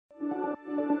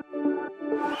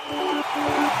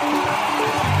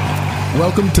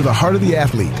Welcome to the Heart of the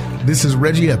Athlete. This is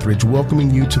Reggie Etheridge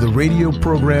welcoming you to the radio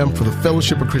program for the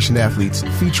Fellowship of Christian Athletes,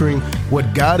 featuring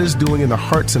what God is doing in the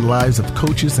hearts and lives of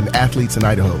coaches and athletes in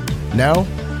Idaho. Now,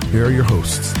 here are your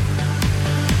hosts.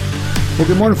 Well,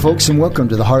 good morning, folks, and welcome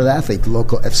to the Heart of the Athlete, the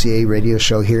local FCA radio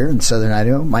show here in Southern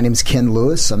Idaho. My name is Ken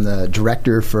Lewis. I'm the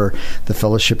director for the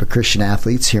Fellowship of Christian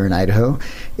Athletes here in Idaho.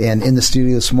 And in the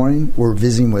studio this morning, we're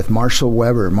visiting with Marshall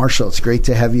Weber. Marshall, it's great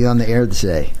to have you on the air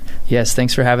today. Yes,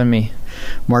 thanks for having me.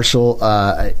 Marshall,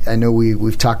 I know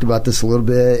we've talked about this a little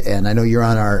bit, and I know you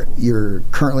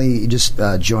just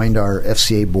joined our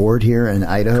FCA board here in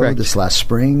Idaho. Correct. This last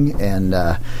spring, and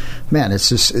man,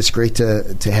 it's great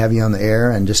to have you on the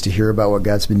air and just to hear about what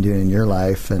God's been doing in your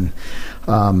life. And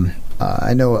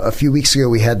I know a few weeks ago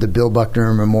we had the Bill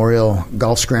Buckner Memorial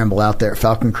Golf Scramble out there at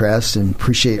Falcon Crest, and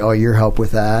appreciate all your help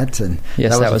with that. And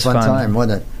yes, that was a fun time,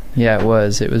 wasn't it? Yeah, it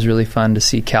was. It was really fun to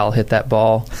see Cal hit that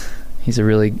ball. Has a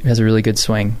really good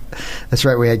swing. That's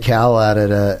right. We had Cal out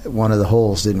at one of the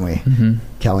holes, didn't we? Mm-hmm.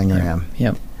 Cal Ingraham.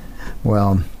 Yep.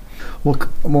 Well,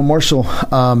 Marshall,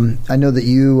 I know that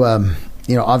you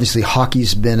obviously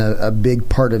hockey's been a big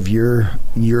part of your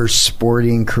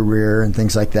sporting career and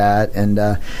things like that. And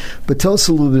but tell us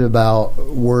a little bit about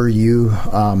where you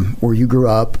grew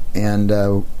up, and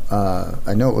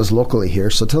I know it was locally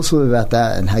here. So tell us a little bit about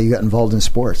that and how you got involved in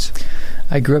sports.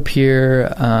 I grew up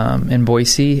here in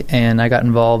Boise, and I got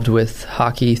involved with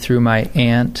hockey through my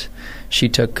aunt. She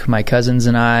took my cousins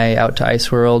and I out to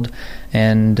Ice World,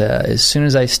 and as soon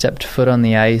as I stepped foot on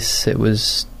the ice, it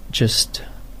was just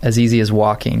as easy as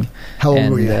walking. How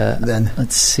old were you then?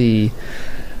 Let's see.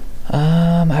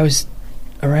 I was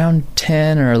around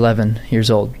 10 or 11 years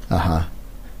old. Uh-huh.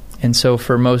 And so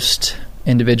for most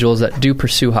individuals that do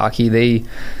pursue hockey, they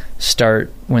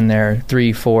start when they're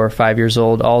 3, 4, 5 years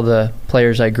old. All the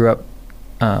players I grew up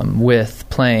with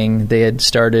playing, they had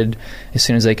started as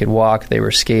soon as they could walk. They were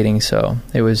skating, so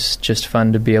it was just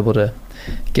fun to be able to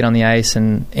get on the ice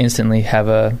and instantly have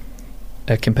a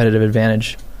competitive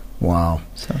advantage. Wow.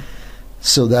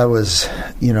 So that was,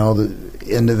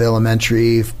 the end of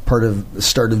elementary, part of the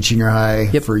start of junior high.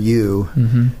 Yep. For you.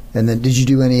 Mm-hmm. And then did you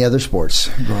do any other sports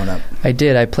growing up? I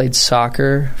did. I played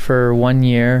soccer for 1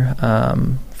 year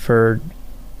for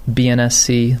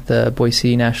BNSC, the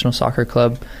Boise National Soccer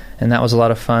Club, and that was a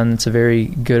lot of fun. It's a very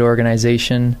good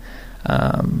organization.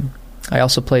 I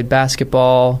also played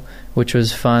basketball, which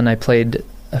was fun. I played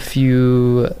a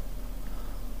few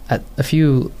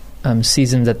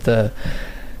seasons at the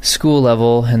school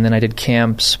level, and then I did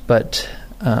camps, but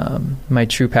my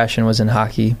true passion was in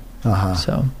hockey. Uh-huh.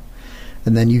 So,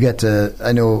 and then you got to,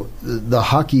 I know the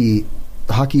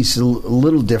hockey's a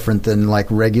little different than like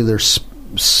regular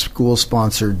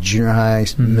school-sponsored junior high,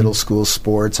 mm-hmm. middle school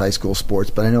sports, high school sports,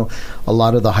 but I know a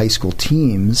lot of the high school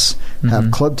teams have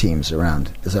mm-hmm. club teams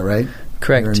around. Is that right?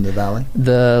 Correct. Here in the Valley?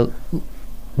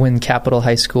 When Capital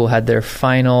High School had their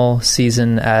final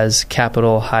season as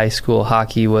Capital High School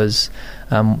hockey was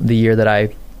the year that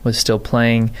I was still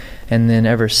playing, and then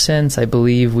ever since, I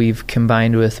believe we've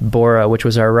combined with Bora, which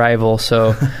was our rival,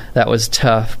 so that was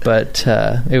tough, but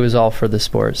it was all for the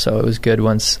sport, so it was good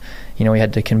once we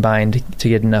had to combine to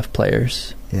get enough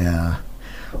players. Yeah.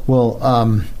 Well,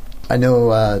 I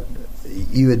know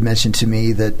you had mentioned to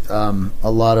me that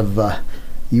a lot of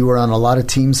you were on a lot of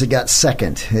teams that got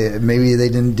second. Maybe they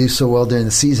didn't do so well during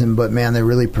the season, but man, they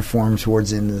really performed towards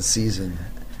the end of the season.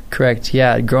 Correct.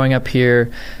 Yeah. Growing up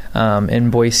here in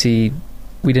Boise,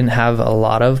 we didn't have a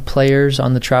lot of players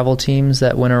on the travel teams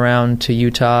that went around to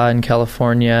Utah and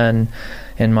California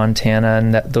and Montana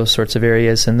and those sorts of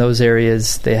areas. In those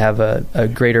areas, they have a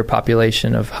greater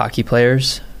population of hockey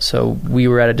players. So we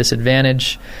were at a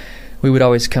disadvantage. We would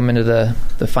always come into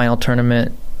the final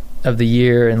tournament of the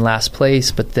year in last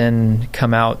place, but then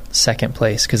come out second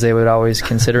place because they would always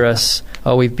consider us,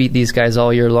 we've beat these guys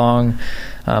all year long.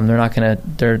 They're not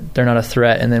a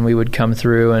threat, and then we would come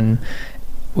through and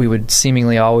we would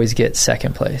seemingly always get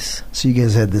second place. So you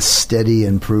guys had this steady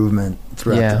improvement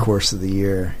throughout the course of the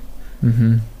year.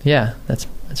 Mm-hmm. Yeah, that's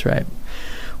right.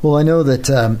 Well, I know that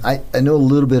I know a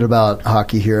little bit about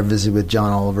hockey here. I visited with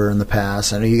John Oliver in the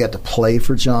past. I know you got to play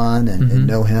for John and, mm-hmm. and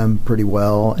know him pretty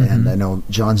well. Mm-hmm. And I know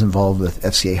John's involved with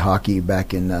FCA hockey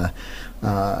back in,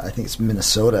 I think it's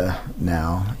Minnesota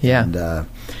now. Yeah. And,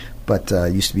 but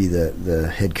used to be the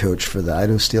head coach for the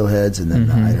Idaho Steelheads and then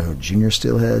mm-hmm. the Idaho Junior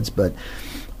Steelheads. But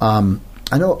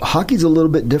I know hockey's a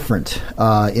little bit different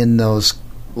in those,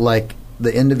 like,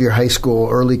 the end of your high school,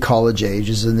 early college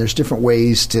ages, and there's different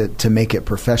ways to make it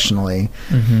professionally.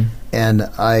 Mm-hmm. And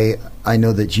I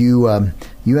know that you had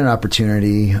an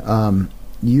opportunity.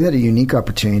 You had a unique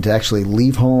opportunity to actually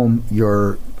leave home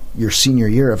your your senior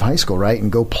year of high school, right,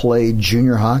 and go play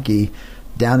junior hockey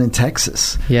down in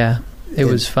Texas. Yeah, it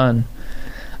was fun.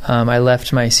 I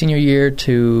left my senior year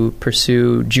to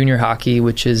pursue junior hockey,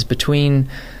 which is between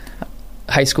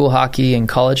high school hockey and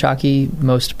college hockey.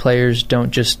 Most players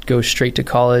don't just go straight to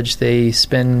college. They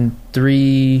spend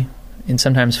 3 and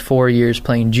sometimes 4 years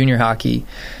playing junior hockey,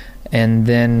 and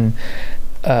then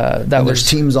there's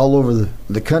teams all over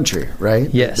the country, right?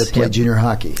 Yes, that play junior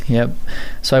hockey. Yep.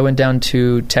 So I went down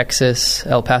to Texas,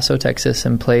 El Paso, Texas,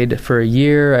 and played for a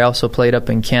year. I also played up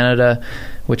in Canada,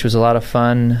 which was a lot of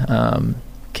fun.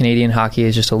 Canadian hockey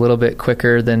is just a little bit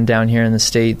quicker than down here in the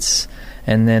States.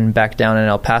 And then back down in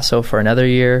El Paso for another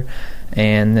year.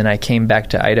 And then I came back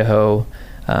to Idaho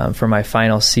for my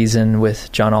final season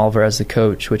with John Oliver as the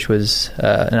coach, which was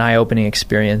an eye-opening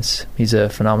experience. He's a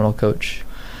phenomenal coach.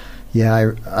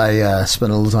 Yeah, I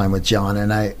spent a little time with John,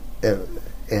 and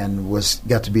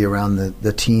got to be around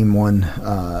the team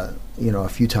a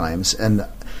few times. And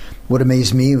what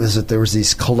amazed me was that there was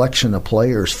this collection of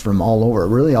players from all over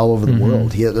the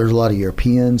world. There's a lot of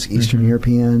Europeans, Eastern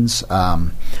Europeans,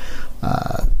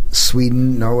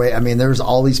 Sweden, Norway. I mean, there's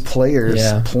all these players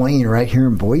playing right here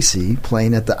in Boise,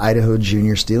 playing at the Idaho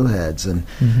Junior Steelheads,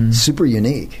 and super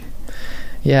unique.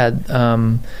 Yeah,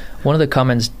 one of the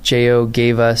comments J.O.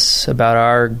 gave us about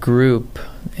our group,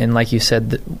 and like you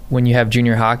said, when you have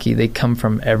junior hockey, they come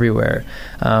from everywhere.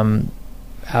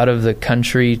 Out of the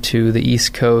country to the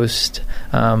East Coast.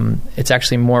 It's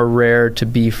actually more rare to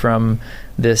be from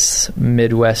this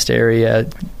Midwest area.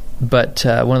 But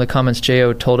one of the comments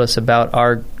J.O. told us about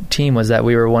our team was that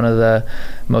we were one of the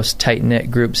most tight-knit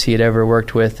groups he had ever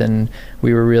worked with, and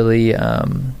we were really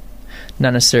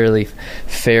not necessarily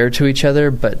fair to each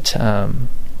other, but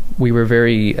we were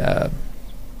very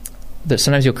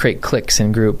sometimes you'll create cliques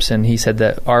in groups, and he said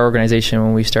that our organization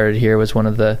when we started here was one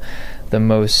of the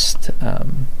most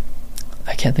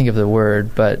I can't think of the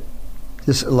word, but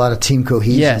just a lot of team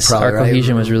cohesion. Yes, probably, our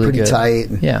cohesion was really pretty good. Tight.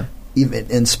 Yeah, even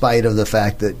in spite of the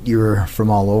fact that you're from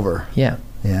all over. Yeah.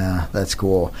 Yeah, that's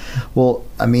cool. Well,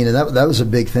 I mean, that was a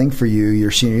big thing for you.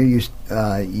 Your senior year,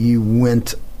 you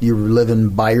were living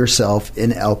by yourself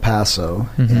in El Paso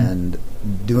and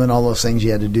doing all those things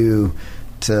you had to do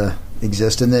to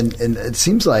exist. And it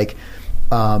seems like,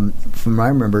 from what I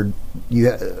remember,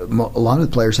 a lot of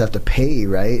the players have to pay,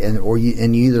 right? And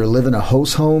you either live in a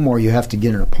host home or you have to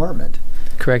get an apartment.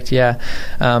 Correct. Yeah,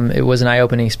 it was an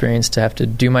eye-opening experience to have to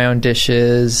do my own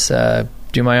dishes,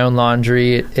 do my own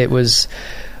laundry. It was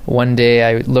one day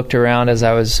I looked around as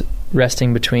I was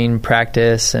resting between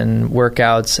practice and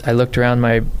workouts. I looked around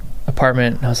my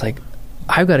apartment and I was like,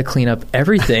 I've got to clean up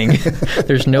everything.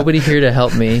 There's nobody here to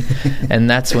help me. And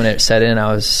that's when it set in.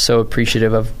 I was so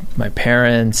appreciative of my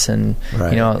parents, and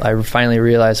I finally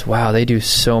realized, wow, they do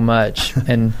so much.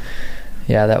 And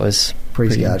yeah, that was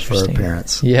praise God for our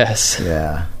parents. Yes.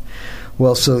 Yeah.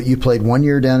 Well, so you played 1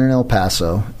 year down in El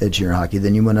Paso at junior hockey.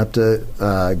 Then you went up to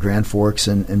Grand Forks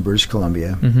in British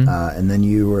Columbia. And then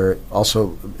you were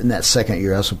also, in that second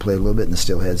year, also played a little bit in the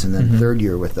Steelheads. And then third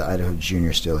year with the Idaho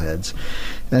Junior Steelheads.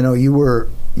 I know you were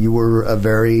a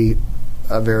very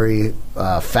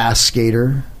fast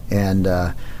skater, and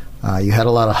you had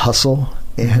a lot of hustle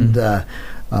and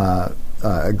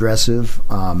aggressive.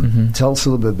 Tell us a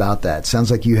little bit about that. Sounds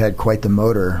like you had quite the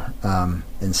motor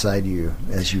inside you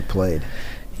as you played.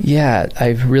 Yeah, I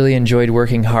really enjoyed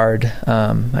working hard.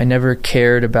 I never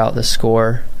cared about the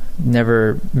score.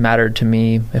 Never mattered to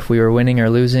me if we were winning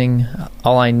or losing.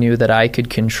 All I knew that I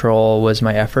could control was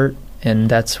my effort, and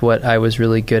that's what I was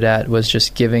really good at, was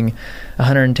just giving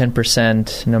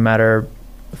 110% no matter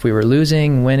if we were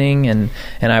losing, winning, and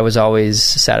I was always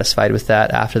satisfied with that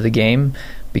after the game,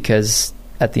 because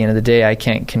at the end of the day, I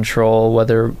can't control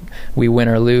whether we win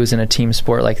or lose in a team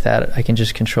sport like that. I can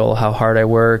just control how hard I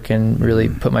work and really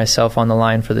put myself on the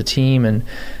line for the team, and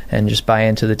just buy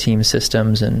into the team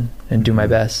systems and do my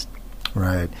best.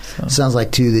 Right. So. Sounds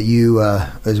like, too, that you,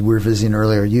 as we were visiting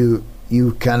earlier, you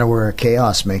kind of were a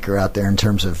chaos maker out there in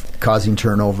terms of causing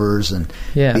turnovers and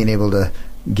being able to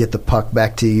get the puck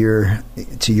back to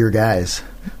your guys.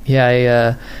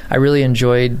 Yeah, I really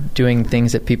enjoyed doing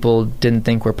things that people didn't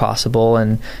think were possible,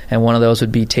 and one of those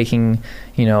would be taking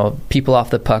people off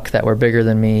the puck that were bigger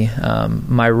than me.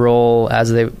 My role,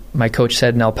 as my coach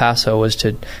said in El Paso, was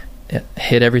to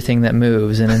hit everything that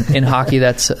moves, and in hockey,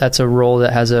 that's a role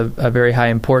that has a very high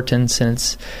importance, and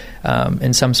it's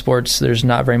in some sports there's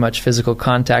not very much physical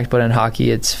contact, but in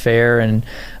hockey it's fair, and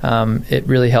it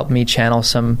really helped me channel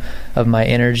some of my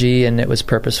energy, and it was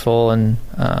purposeful, and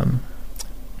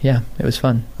yeah, it was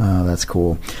fun. Oh, that's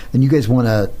cool. And you guys won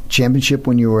a championship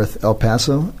when you were with El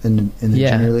Paso in the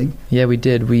junior league? Yeah, we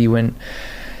did. We went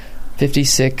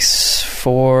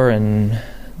 56-4 and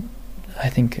I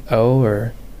think 0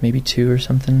 or maybe 2 or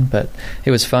something. But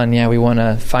it was fun. Yeah, we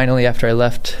won finally after I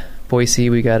left Boise,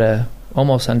 we got a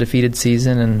almost undefeated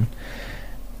season and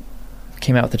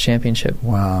came out with the championship.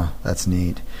 Wow, that's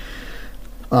neat.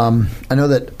 I know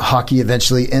that hockey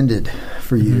eventually ended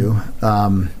for you.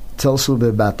 Tell us a little bit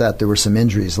about that. There were some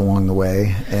injuries along the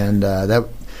way, and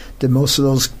did most of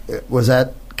those, was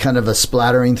that kind of a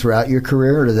splattering throughout your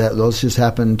career, or did those just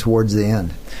happen towards the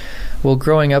end? Well,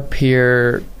 growing up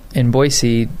here in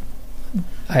Boise,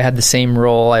 I had the same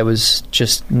role. I was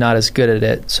just not as good at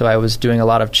it, so I was doing a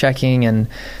lot of checking, and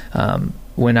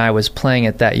when I was playing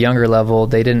at that younger level,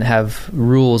 they didn't have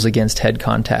rules against head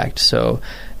contact.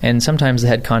 And sometimes the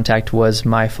head contact was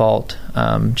my fault.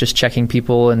 Just checking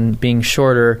people and being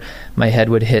shorter, my head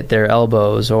would hit their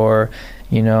elbows, or,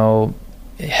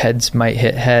 heads might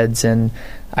hit heads. And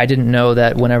I didn't know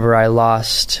that whenever I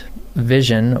lost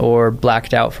vision or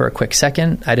blacked out for a quick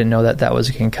second, I didn't know that that was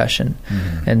a concussion.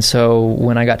 And so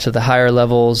when I got to the higher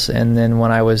levels, and then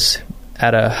when I was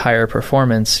at a higher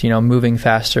performance, moving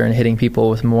faster and hitting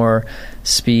people with more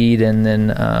speed and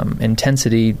then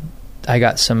intensity, I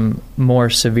got some more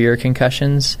severe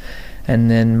concussions. And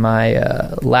then my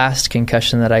last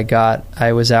concussion that I got,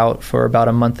 I was out for about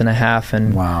a month and a half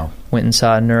and went and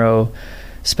saw a neuro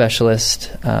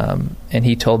specialist. And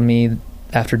he told me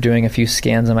after doing a few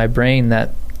scans on my brain that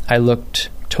I looked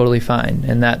totally fine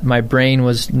and that my brain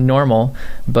was normal,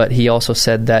 but he also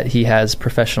said that he has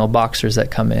professional boxers that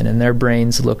come in and their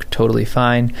brains look totally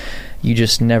fine. You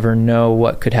just never know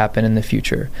what could happen in the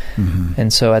future.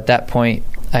 And so at that point,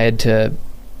 I had to,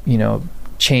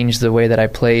 change the way that I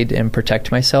played and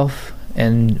protect myself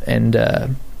and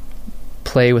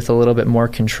play with a little bit more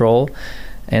control.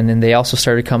 And then they also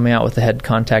started coming out with the head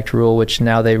contact rule, which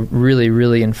now they really,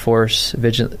 really enforce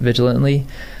vigilantly.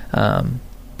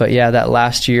 But yeah, that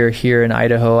last year here in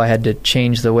Idaho, I had to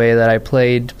change the way that I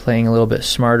played, playing a little bit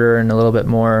smarter and a little bit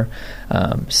more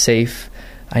safe.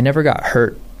 I never got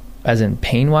hurt as in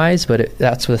pain-wise, but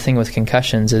that's the thing with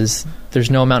concussions is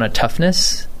there's no amount of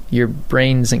toughness. Your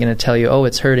brain isn't going to tell you, oh,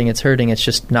 it's hurting. It's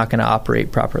just not going to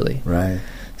operate properly. Right.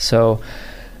 So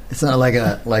it's not like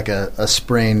a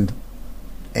sprained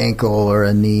ankle or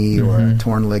a knee or a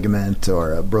torn ligament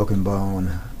or a broken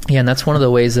bone. Yeah, and that's one of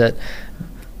the ways that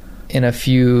in a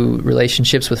few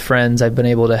relationships with friends, I've been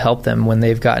able to help them when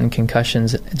they've gotten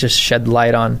concussions, just shed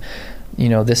light on,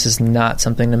 this is not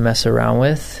something to mess around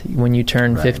with. When you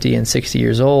turn 50 and 60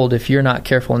 years old, if you're not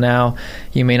careful now,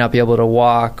 you may not be able to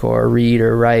walk or read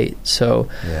or write. So,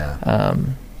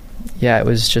 it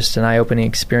was just an eye-opening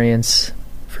experience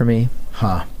for me.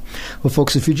 Well,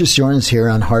 folks, if you're just joining us here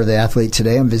on Heart of the Athlete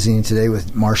today, I'm visiting today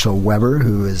with Marshall Weber,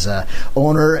 who is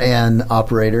owner and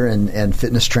operator and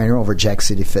fitness trainer over Jack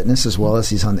City Fitness, as well as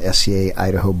he's on the SCA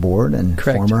Idaho board and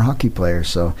former hockey player.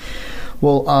 So,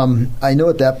 well, I know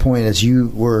at that point, as you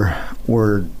were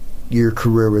your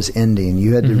career was ending,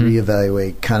 you had to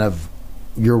reevaluate kind of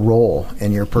your role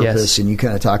and your purpose, and you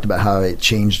kind of talked about how it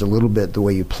changed a little bit the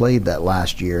way you played that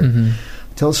last year.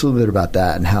 Tell us a little bit about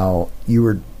that and how you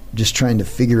were just trying to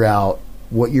figure out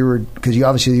what you were, because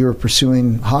you were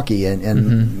pursuing hockey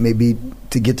and maybe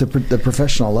to get to the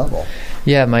professional level.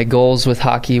 Yeah, my goals with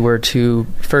hockey were to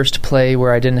first play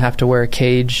where I didn't have to wear a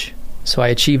cage. So I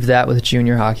achieved that with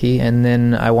junior hockey, and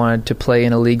then I wanted to play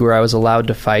in a league where I was allowed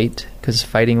to fight, because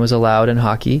fighting was allowed in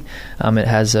hockey. It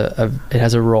has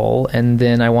a role, and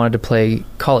then I wanted to play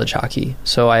college hockey.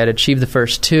 So I had achieved the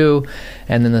first two,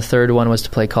 and then the third one was to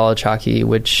play college hockey,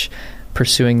 which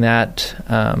pursuing that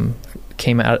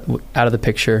came out of the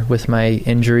picture with my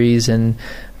injuries and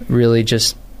really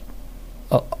just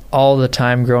all the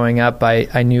time growing up.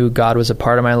 I knew God was a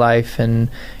part of my life, and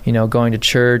going to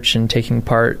church and taking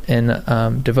part in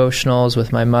devotionals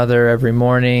with my mother every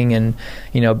morning, and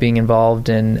being involved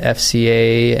in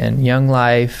FCA and Young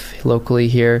Life locally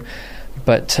here.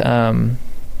 But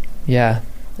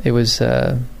it was.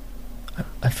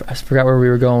 I forgot where we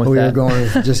were going with that. We were going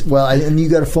with and you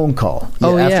got a phone call.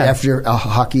 After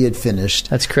hockey had finished.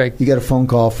 That's correct. You got a phone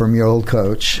call from your old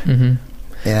coach,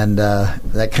 and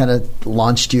that kind of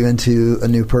launched you into a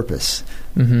new purpose.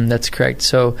 That's correct.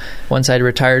 So once I'd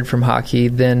retired from hockey,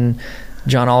 then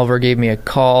John Oliver gave me a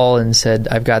call and said,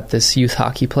 I've got this youth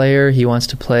hockey player. He wants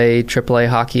to play AAA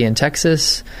hockey in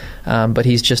Texas, but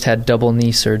he's just had double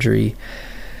knee surgery.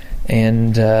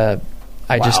 And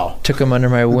I just took him under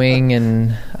my wing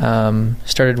and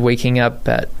started waking up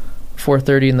at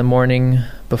 4:30 in the morning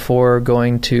before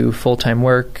going to full-time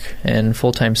work and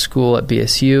full-time school at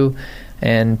BSU,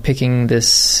 and picking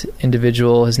this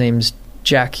individual. His name's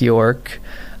Jack York,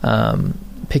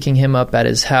 picking him up at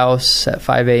his house at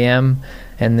 5 a.m.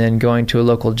 and then going to a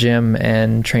local gym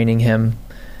and training him.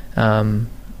 And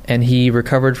he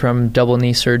recovered from double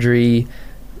knee surgery,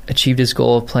 achieved his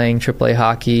goal of playing AAA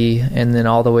hockey, and then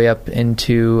all the way up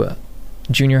into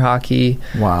junior hockey.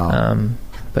 Wow.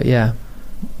 But yeah.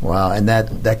 Wow, and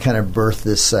that kind of birthed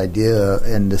this idea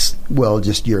and this,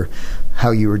 just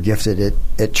how you were gifted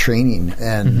at training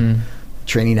and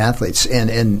training athletes and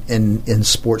in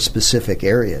sport-specific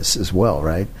areas as well,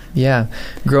 right? Yeah.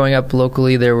 Growing up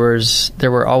locally, there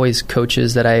were always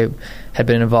coaches that I had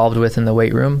been involved with in the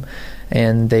weight room,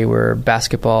 and they were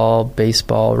basketball,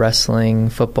 baseball, wrestling,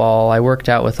 football. I worked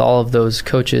out with all of those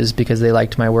coaches because they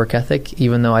liked my work ethic,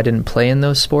 even though I didn't play in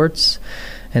those sports.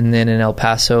 And then in El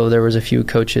Paso, there was a few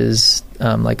coaches,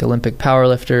 like Olympic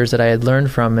powerlifters, that I had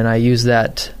learned from, and I used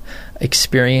that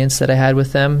experience that I had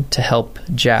with them to help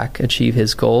Jack achieve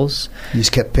his goals. You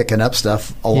just kept picking up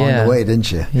stuff along the way,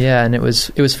 didn't you? Yeah, and it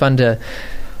was fun to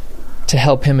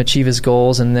help him achieve his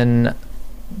goals. And then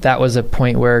that was a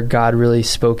point where God really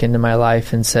spoke into my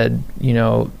life and said,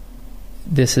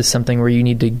 this is something where you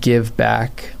need to give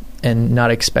back and not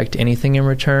expect anything in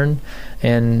return.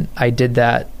 And I did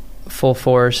that full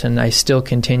force, and I still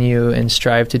continue and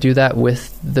strive to do that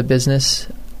with the business.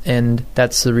 And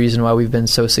that's the reason why we've been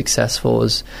so successful,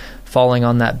 is falling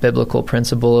on that biblical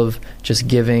principle of just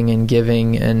giving and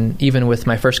giving. And even with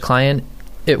my first client,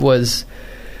 it was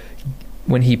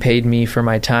when he paid me for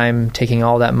my time, taking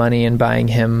all that money and buying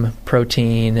him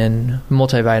protein and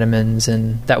multivitamins,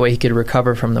 and that way he could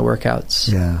recover from the workouts.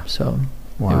 Yeah. So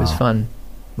It was fun.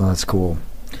 Well, that's cool.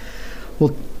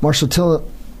 Well, Marshall, tell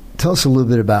us a little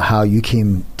bit about how you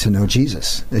came to know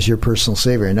Jesus as your personal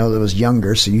Savior. I know that was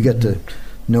younger, so you got to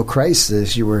know Christ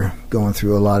as you were going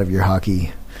through a lot of your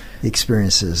hockey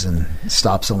experiences and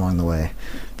stops along the way.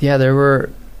 Yeah,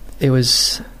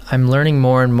 I'm learning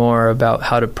more and more about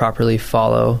how to properly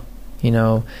follow.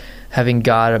 Having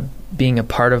God being a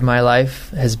part of my life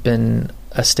has been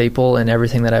a staple in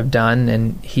everything that I've done,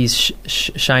 and He's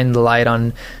shined the light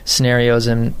on scenarios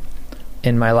in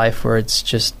my life where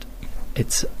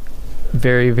it's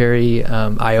very, very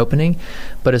eye-opening.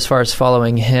 But as far as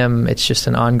following Him, it's just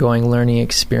an ongoing learning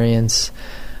experience.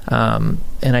 And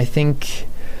I think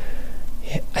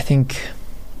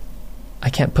I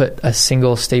can't put a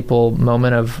single staple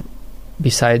moment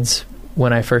besides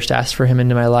when I first asked for Him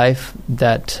into my life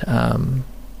that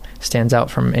stands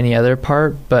out from any other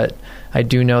part. But I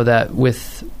do know that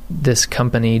with this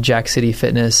company, Jack City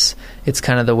Fitness, it's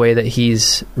kind of the way that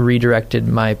He's redirected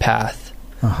my path.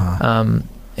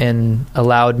 And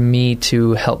allowed me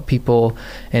to help people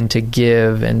and to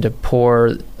give and to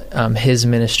pour His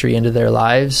ministry into their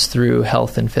lives through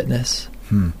health and fitness.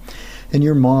 And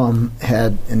your mom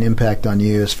had an impact on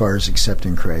you as far as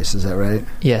accepting Christ, is that right?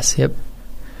 Yes, yep.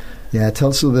 Yeah, tell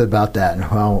us a little bit about that and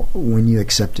when you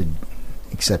accepted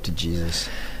Jesus.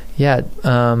 Yeah,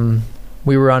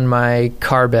 we were on my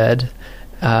car bed,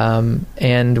 and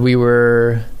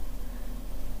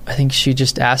I think she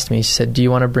just asked me, she said, do you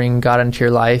want to bring God into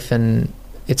your life? And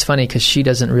it's funny because she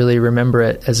doesn't really remember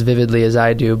it as vividly as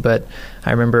I do, but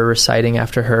I remember reciting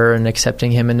after her and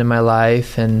accepting Him into my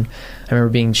life. And I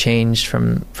remember being changed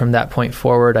from that point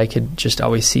forward. I could just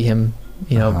always see Him,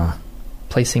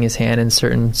 placing His hand in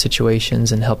certain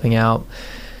situations and helping out.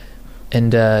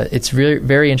 And it's really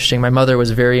very interesting. My mother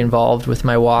was very involved with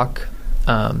my walk.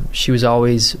 She was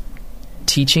always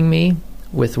teaching me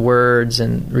with words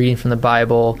and reading from the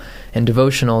Bible and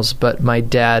devotionals, but my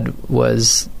dad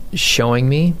was showing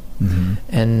me,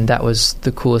 and that was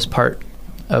the coolest part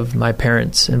of my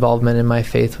parents' involvement in my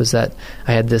faith, was that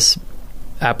I had this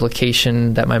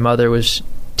application that my mother was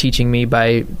teaching me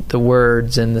by the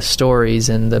words and the stories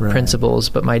and the principles,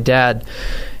 but my dad,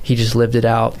 he just lived it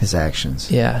out. His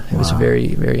actions. Yeah, it was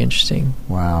very, very interesting.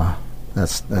 Wow,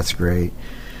 that's great.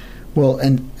 Well,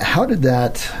 and how did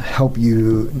that help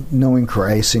you knowing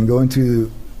Christ and going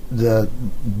through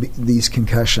these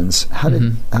concussions? How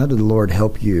did the Lord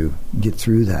help you get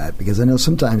through that? Because I know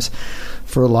sometimes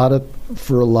for a lot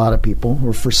of people,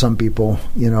 or for some people,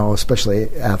 especially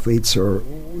athletes, or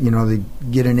they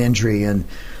get an injury and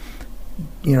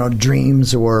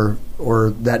dreams or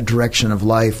that direction of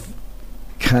life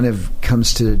kind of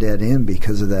comes to a dead end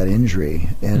because of that injury.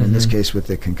 And in this case, with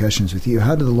the concussions with you,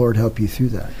 how did the Lord help you through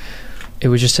that? It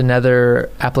was just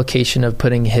another application of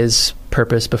putting His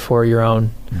purpose before your own.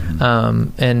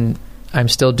 And I'm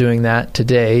still doing that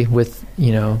today with,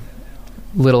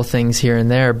 little things here and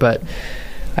there. But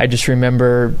I just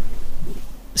remember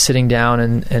sitting down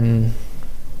and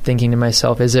thinking to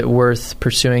myself, is it worth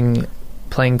pursuing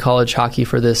playing college hockey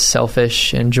for this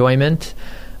selfish enjoyment?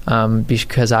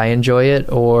 because I enjoy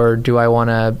it, or do I want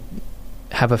to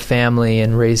have a family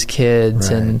and raise kids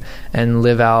and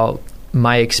live out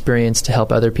my experience to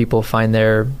help other people find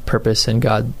their purpose in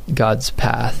God's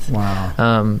path.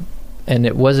 Wow. And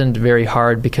it wasn't very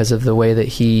hard because of the way that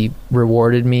he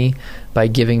rewarded me by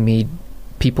giving me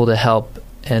people to help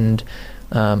and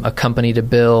a company to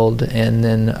build, and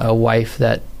then a wife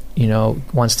that,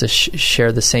 wants to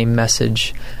share the same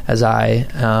message as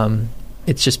I.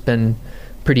 It's just been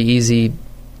pretty easy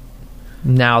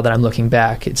now that I'm looking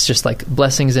back. It's just like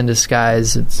blessings in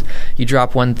disguise. It's you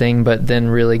drop one thing, but then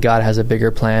really God has a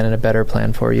bigger plan and a better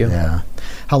plan for you. Yeah.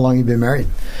 How long have you been married?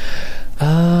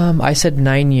 I said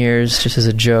 9 years just as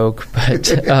a joke,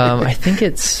 but I think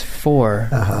it's 4.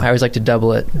 I always like to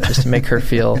double it just to make her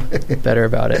feel better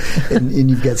about it. And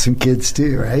you've got some kids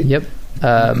too, right? Yep.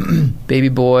 Baby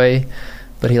boy,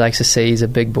 but he likes to say he's a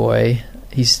big boy.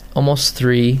 He's almost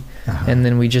 3. And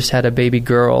then we just had a baby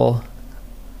girl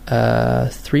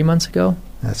 3 months ago.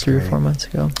 That's 3 great. or 4 months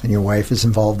ago. And your wife is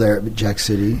involved there at Jack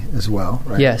City as well,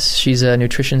 right? Yes, she's a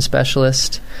nutrition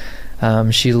specialist.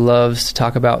 She loves to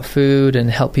talk about food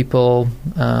and help people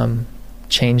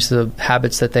change the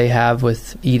habits that they have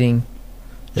with eating.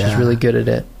 She's really good at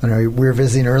it. I know we were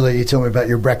visiting earlier. You told me about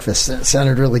your breakfast. It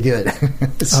sounded really good.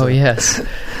 Oh, yes.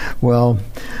 Well,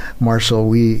 Marshall,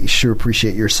 we sure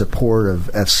appreciate your support of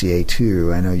FCA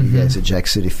too. I know you guys at Jack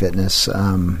City Fitness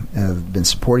have been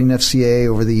supporting FCA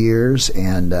over the years,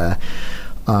 and I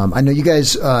know you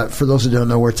guys, for those who don't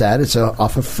know where it's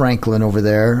off of Franklin over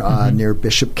there near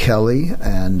Bishop Kelly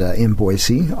and in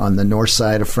Boise on the north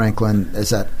side of Franklin.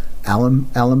 Is that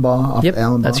Allenbaugh? Yep,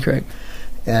 Allenbaugh? that's correct.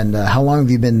 And how long have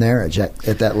you been there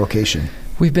at that location?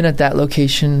 We've been at that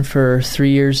location for 3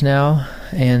 years now,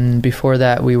 and before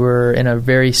that we were in a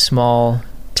very small,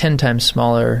 10 times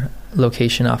smaller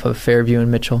location off of Fairview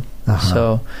and Mitchell.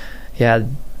 So, yeah,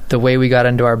 the way we got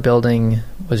into our building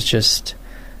was just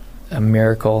a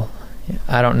miracle.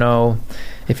 I don't know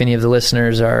if any of the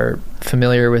listeners are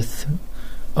familiar with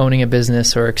owning a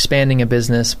business or expanding a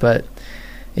business, but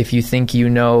if you think you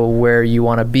know where you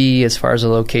want to be as far as a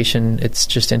location, it's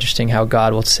just interesting how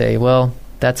God will say, well,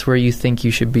 that's where you think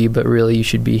you should be, but really you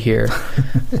should be here.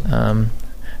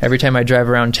 Every time I drive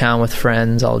around town with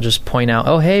friends, I'll just point out,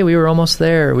 oh, hey, we were almost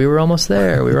there. We were almost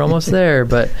there. We were almost there.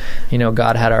 But,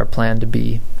 God had our plan to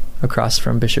be across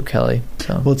from Bishop Kelly.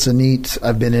 So. Well, it's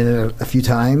I've been in it a few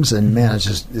times, and man,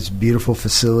 it's a beautiful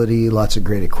facility, lots of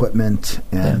great equipment,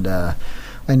 and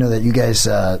I know that you guys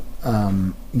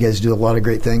do a lot of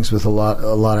great things with a lot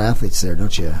of athletes there,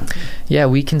 don't you? Yeah,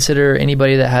 we consider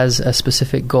anybody that has a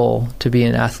specific goal to be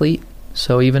an athlete.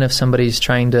 So even if somebody's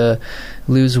trying to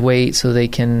lose weight so they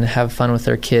can have fun with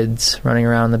their kids running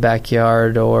around the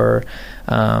backyard, or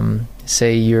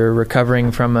say you're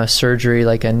recovering from a surgery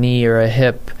like a knee or a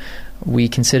hip, we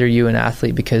consider you an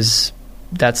athlete because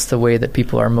that's the way that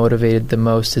people are motivated the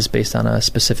most, is based on a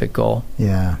specific goal.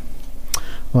 Yeah.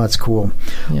 Well, that's cool.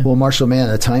 Yeah. Well, Marshall, man,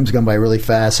 the time's gone by really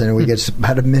fast. I know we got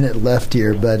about a minute left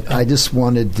here, but I just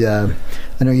wanted, I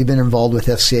know you've been involved with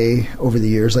FCA over the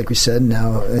years, like we said.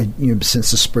 Now,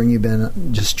 since the spring, you've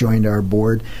been just joined our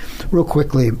board. Real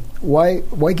quickly, why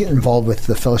get involved with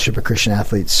the Fellowship of Christian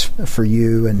Athletes for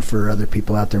you and for other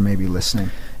people out there maybe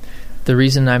listening? The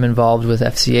reason I'm involved with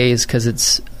FCA is because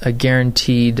it's a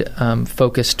guaranteed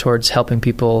focus towards helping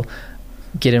people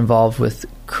get involved with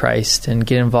Christ and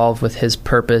get involved with His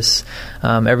purpose.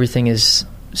 Everything is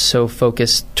so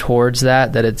focused towards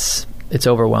that it's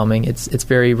overwhelming. It's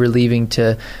very relieving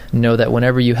to know that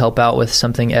whenever you help out with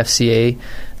something FCA,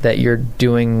 that you're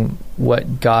doing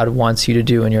what God wants you to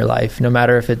do in your life, no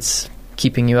matter if it's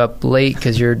keeping you up late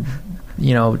because you're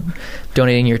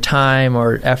donating your time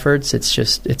or efforts.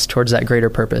 It's towards that greater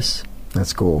purpose.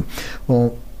 That's cool.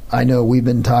 Well, I know we've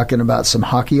been talking about some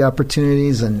hockey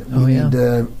opportunities, and we need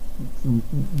to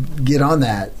get on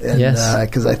that. And, yes.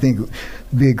 Because I think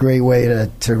it'd be a great way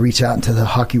to reach out into the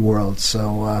hockey world.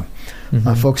 So,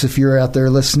 folks, if you're out there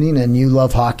listening and you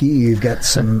love hockey, you've got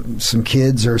some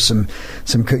kids or some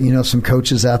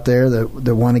coaches out there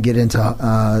that want to get into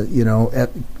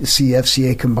see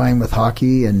FCA combined with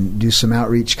hockey and do some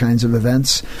outreach kinds of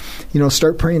events,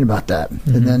 start praying about that.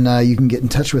 And then you can get in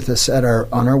touch with us on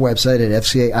our website at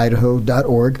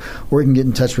fcaidaho.org, or you can get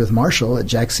in touch with Marshall at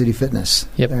Jack City Fitness.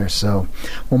 Yep. There. So,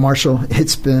 well, Marshall,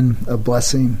 it's been a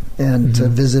blessing and to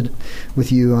visit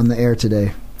with you on the air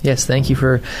today. Yes, thank you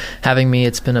for having me.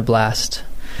 It's been a blast.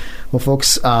 Well,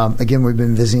 folks, again, we've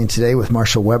been visiting today with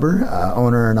Marshall Weber,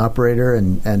 owner and operator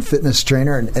and fitness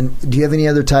trainer. And do you have any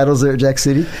other titles there at Jack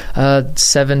City?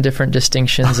 7 different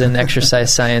distinctions in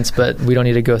exercise science, but we don't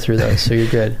need to go through those, so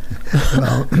you're good.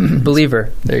 Well,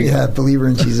 believer. There you go. Believer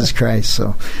in Jesus Christ.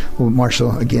 So, well,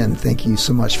 Marshall, again, thank you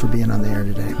so much for being on the air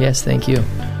today. Yes, thank you.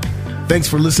 Thanks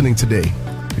for listening today.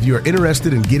 If you are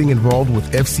interested in getting involved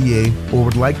with FCA or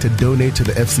would like to donate to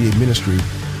the FCA ministry,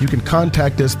 you can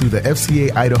contact us through the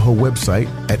FCA Idaho website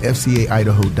at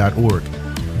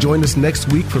fcaidaho.org. Join us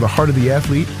next week for The Heart of the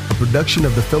Athlete, a production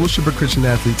of the Fellowship of Christian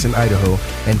Athletes in Idaho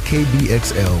and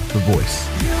KBXL, The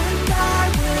Voice.